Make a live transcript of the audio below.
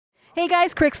Hey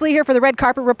guys, Crixley here for the Red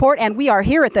Carpet Report, and we are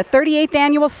here at the 38th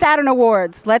Annual Saturn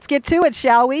Awards. Let's get to it,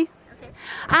 shall we?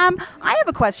 I have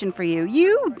a question for you.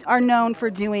 You are known for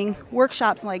doing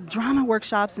workshops like drama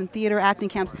workshops and theater acting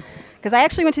camps, because I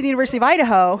actually went to the University of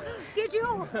Idaho. Did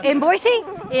you? In Boise?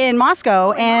 In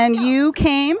Moscow, and you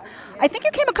came, I think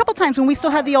you came a couple times when we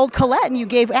still had the old Colette and you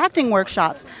gave acting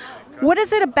workshops. What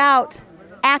is it about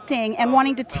acting and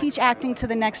wanting to teach acting to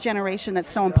the next generation that's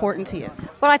so important to you?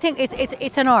 Well, I think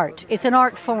it's an art. It's an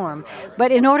art form.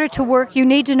 But in order to work, you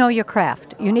need to know your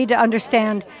craft. You need to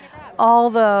understand all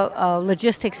the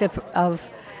logistics of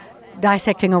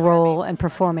dissecting a role and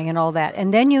performing and all that.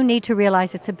 And then you need to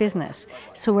realize it's a business.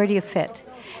 So where do you fit?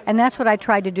 And that's what I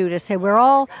tried to do, to say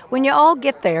when you all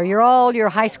get there, you're all your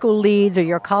high school leads or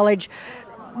your college,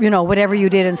 whatever you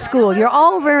did in school, you're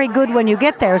all very good when you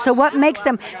get there. So what makes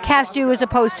them cast you as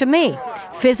opposed to me?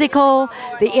 Physical,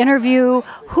 the interview,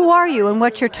 who are you and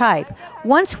what's your type?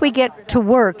 Once we get to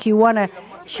work, you want to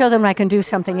show them I can do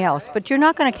something else. But you're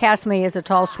not going to cast me as a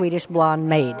tall Swedish blonde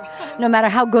maid, no matter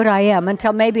how good I am,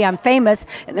 until maybe I'm famous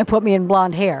and then put me in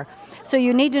blonde hair. So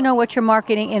you need to know what you're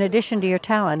marketing in addition to your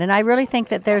talent. And I really think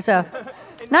that there's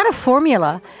not a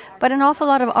formula, but an awful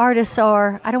lot of artists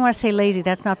are, I don't want to say lazy,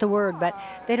 that's not the word, but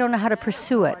they don't know how to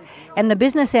pursue it. And the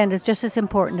business end is just as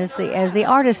important as the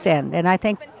artist end. And I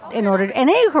think in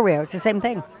any career, it's the same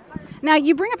thing. Now,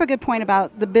 you bring up a good point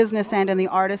about the business end and the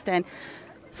artist end.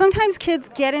 Sometimes kids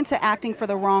get into acting for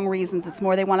the wrong reasons. It's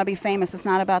more they want to be famous. It's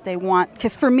not about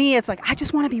because for me, it's like, I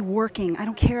just want to be working. I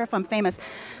don't care if I'm famous.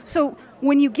 So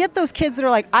when you get those kids that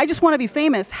are like, I just want to be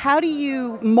famous, how do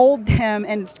you mold them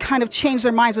and kind of change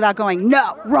their minds without going,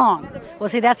 no, wrong? Well,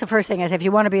 see, that's the first thing is, if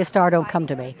you want to be a star, don't come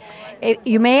to me.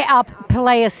 You may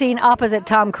play a scene opposite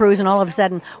Tom Cruise and all of a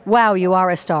sudden, wow, you are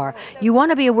a star. You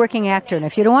want to be a working actor, and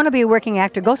if you don't want to be a working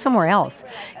actor, go somewhere else.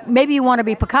 Maybe you want to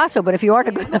be Picasso, but if you aren't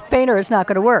a good enough painter, it's not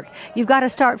going to work. You've got to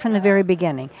start from the very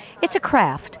beginning. It's a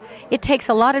craft. It takes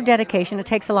a lot of dedication. It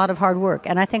takes a lot of hard work,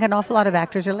 and I think an awful lot of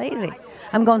actors are lazy.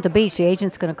 I'm going to the beach, the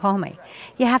agent's going to call me.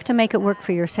 You have to make it work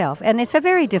for yourself, and it's a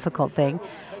very difficult thing.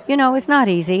 It's not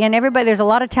easy, and there's a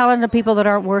lot of talented people that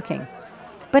aren't working.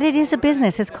 But it is a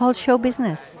business. It's called show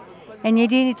business, and you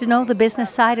need to know the business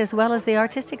side as well as the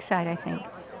artistic side, I think.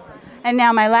 And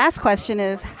now my last question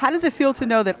is, how does it feel to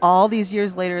know that all these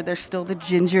years later, there's still the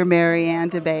Ginger Marianne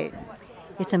debate?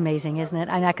 It's amazing, isn't it?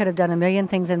 And I could have done a million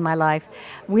things in my life.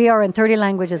 We are in 30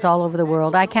 languages all over the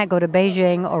world. I can't go to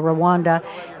Beijing or Rwanda.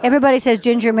 Everybody says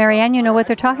Ginger Marianne, you know what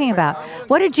they're talking about.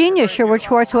 What a genius Sherwood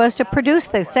Schwartz was to produce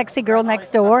the sexy girl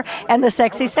next door and the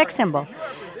sexy sex symbol.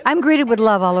 I'm greeted with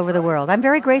love all over the world. I'm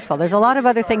very grateful. There's a lot of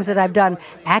other things that I've done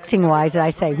acting-wise that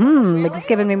I say, it's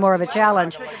given me more of a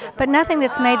challenge. But nothing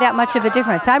that's made that much of a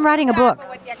difference. I'm writing a book,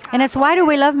 and it's Why Do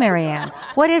We Love Marianne?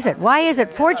 What is it? Why is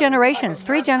it 3 generations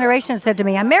said to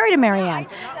me, I'm married to Marianne.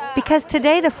 Because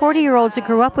today the 40-year-olds that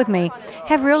grew up with me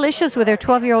have real issues with their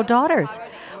 12-year-old daughters.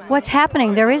 What's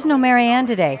happening? There is no Marianne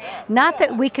today. Not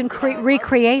that we can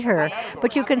recreate her,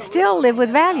 but you can still live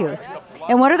with values.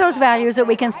 And what are those values that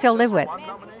we can still live with?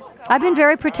 I've been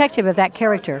very protective of that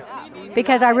character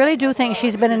because I really do think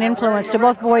she's been an influence to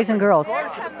both boys and girls,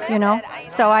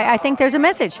 So I think there's a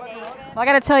message. Well, I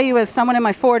got to tell you, as someone in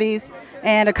my 40s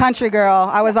and a country girl,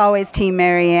 I was always Team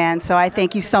Marianne, so I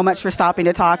thank you so much for stopping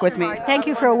to talk with me. Thank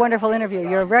you for a wonderful interview.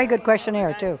 You're a very good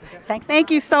questionnaire, too. Thanks. Thank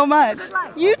you so much.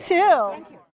 You too.